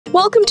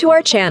Welcome to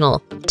our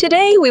channel.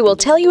 Today we will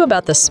tell you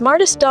about the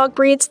smartest dog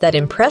breeds that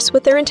impress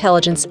with their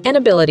intelligence and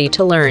ability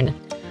to learn.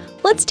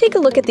 Let's take a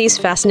look at these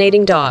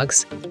fascinating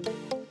dogs.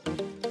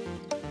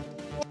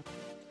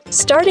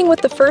 Starting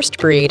with the first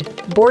breed,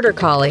 Border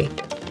Collie.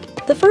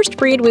 The first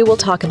breed we will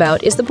talk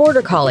about is the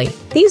Border Collie.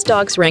 These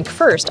dogs rank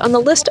first on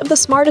the list of the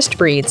smartest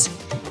breeds.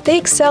 They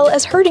excel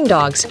as herding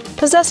dogs,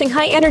 possessing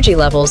high energy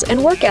levels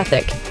and work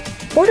ethic.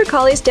 Border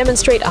Collies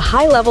demonstrate a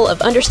high level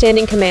of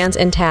understanding commands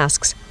and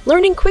tasks,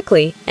 learning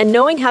quickly, and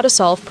knowing how to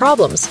solve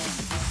problems.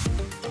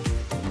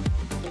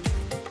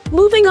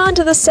 Moving on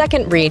to the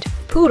second breed,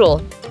 Poodle.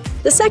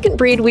 The second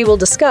breed we will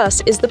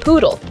discuss is the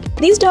Poodle.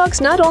 These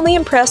dogs not only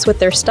impress with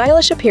their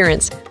stylish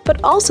appearance,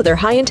 but also their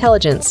high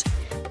intelligence.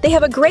 They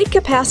have a great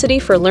capacity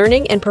for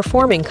learning and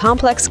performing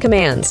complex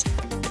commands.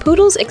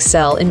 Poodles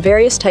excel in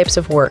various types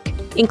of work,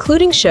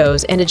 including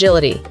shows and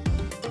agility.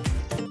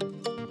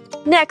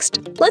 Next,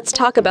 let's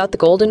talk about the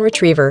Golden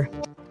Retriever.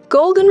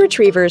 Golden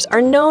Retrievers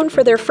are known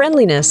for their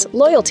friendliness,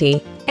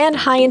 loyalty, and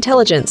high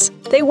intelligence.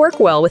 They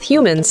work well with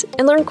humans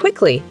and learn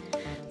quickly.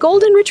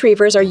 Golden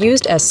Retrievers are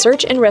used as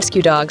search and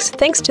rescue dogs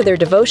thanks to their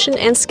devotion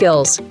and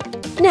skills.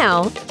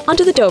 Now,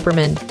 onto the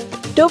Doberman.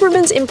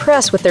 Dobermans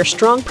impress with their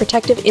strong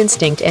protective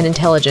instinct and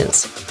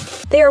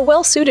intelligence. They are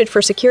well suited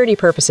for security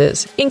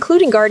purposes,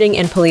 including guarding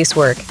and police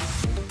work.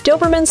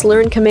 Dobermans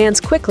learn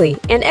commands quickly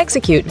and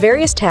execute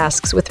various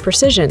tasks with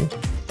precision.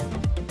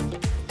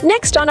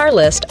 Next on our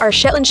list are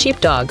Shetland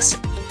Sheepdogs.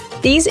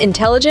 These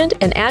intelligent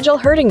and agile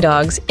herding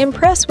dogs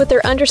impress with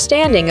their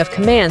understanding of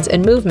commands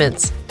and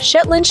movements.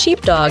 Shetland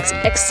Sheepdogs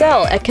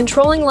excel at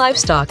controlling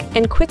livestock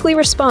and quickly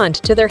respond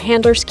to their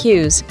handlers'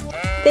 cues.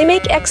 They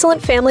make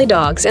excellent family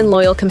dogs and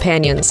loyal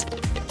companions.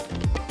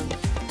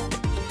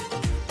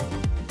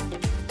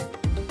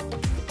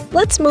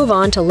 Let's move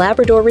on to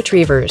Labrador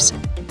Retrievers.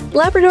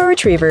 Labrador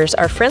Retrievers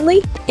are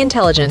friendly,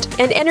 intelligent,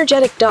 and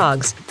energetic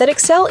dogs that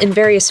excel in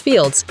various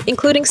fields,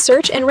 including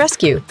search and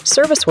rescue,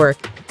 service work,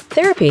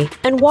 therapy,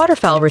 and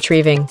waterfowl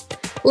retrieving.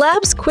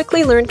 Labs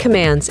quickly learn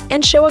commands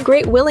and show a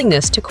great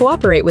willingness to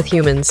cooperate with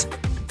humans.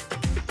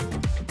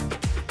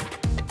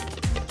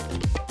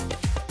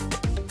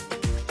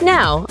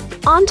 Now,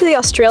 on to the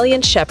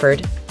Australian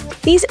Shepherd.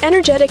 These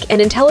energetic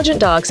and intelligent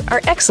dogs are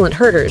excellent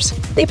herders.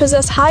 They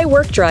possess high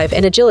work drive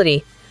and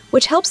agility,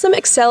 which helps them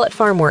excel at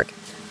farm work.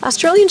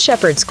 Australian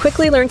Shepherds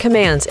quickly learn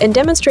commands and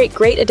demonstrate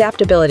great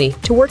adaptability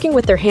to working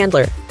with their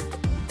handler.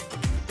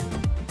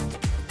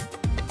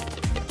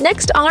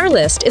 Next on our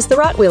list is the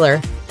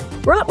Rottweiler.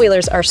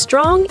 Rottweilers are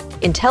strong,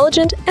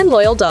 intelligent, and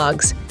loyal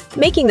dogs,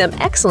 making them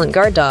excellent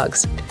guard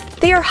dogs.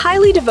 They are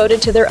highly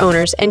devoted to their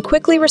owners and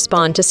quickly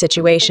respond to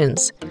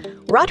situations.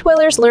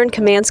 Rottweilers learn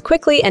commands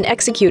quickly and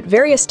execute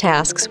various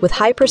tasks with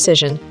high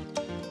precision.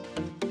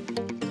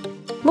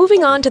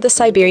 Moving on to the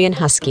Siberian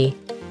Husky.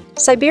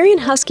 Siberian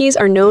Huskies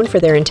are known for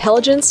their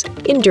intelligence,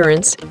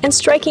 endurance, and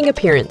striking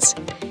appearance.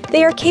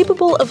 They are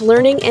capable of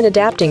learning and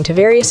adapting to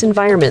various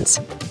environments.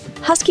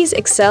 Huskies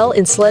excel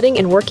in sledding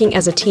and working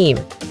as a team,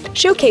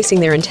 showcasing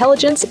their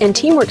intelligence and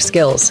teamwork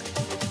skills.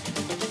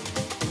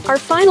 Our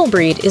final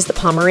breed is the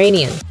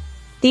Pomeranian.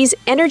 These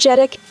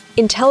energetic,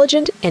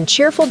 intelligent, and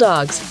cheerful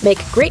dogs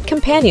make great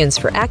companions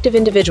for active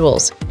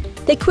individuals.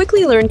 They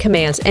quickly learn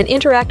commands and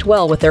interact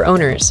well with their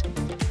owners.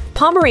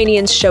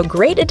 Pomeranians show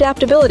great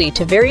adaptability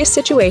to various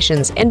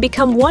situations and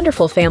become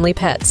wonderful family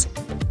pets.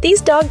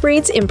 These dog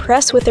breeds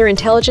impress with their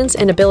intelligence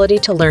and ability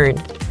to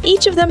learn.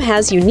 Each of them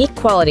has unique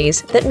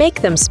qualities that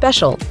make them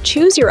special.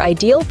 Choose your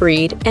ideal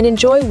breed and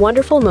enjoy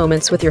wonderful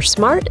moments with your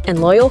smart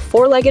and loyal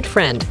four-legged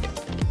friend.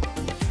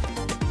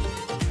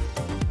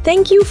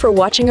 Thank you for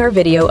watching our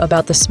video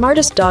about the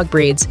smartest dog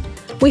breeds.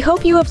 We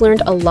hope you have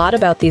learned a lot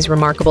about these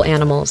remarkable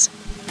animals.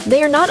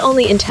 They are not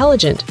only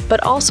intelligent,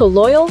 but also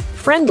loyal,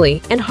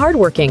 friendly, and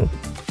hardworking.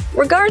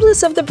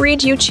 Regardless of the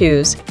breed you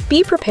choose,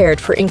 be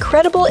prepared for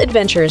incredible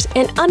adventures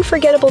and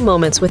unforgettable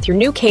moments with your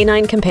new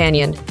canine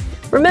companion.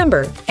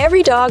 Remember,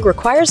 every dog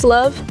requires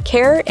love,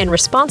 care, and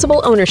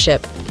responsible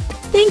ownership.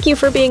 Thank you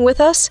for being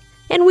with us,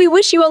 and we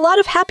wish you a lot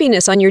of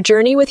happiness on your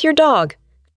journey with your dog.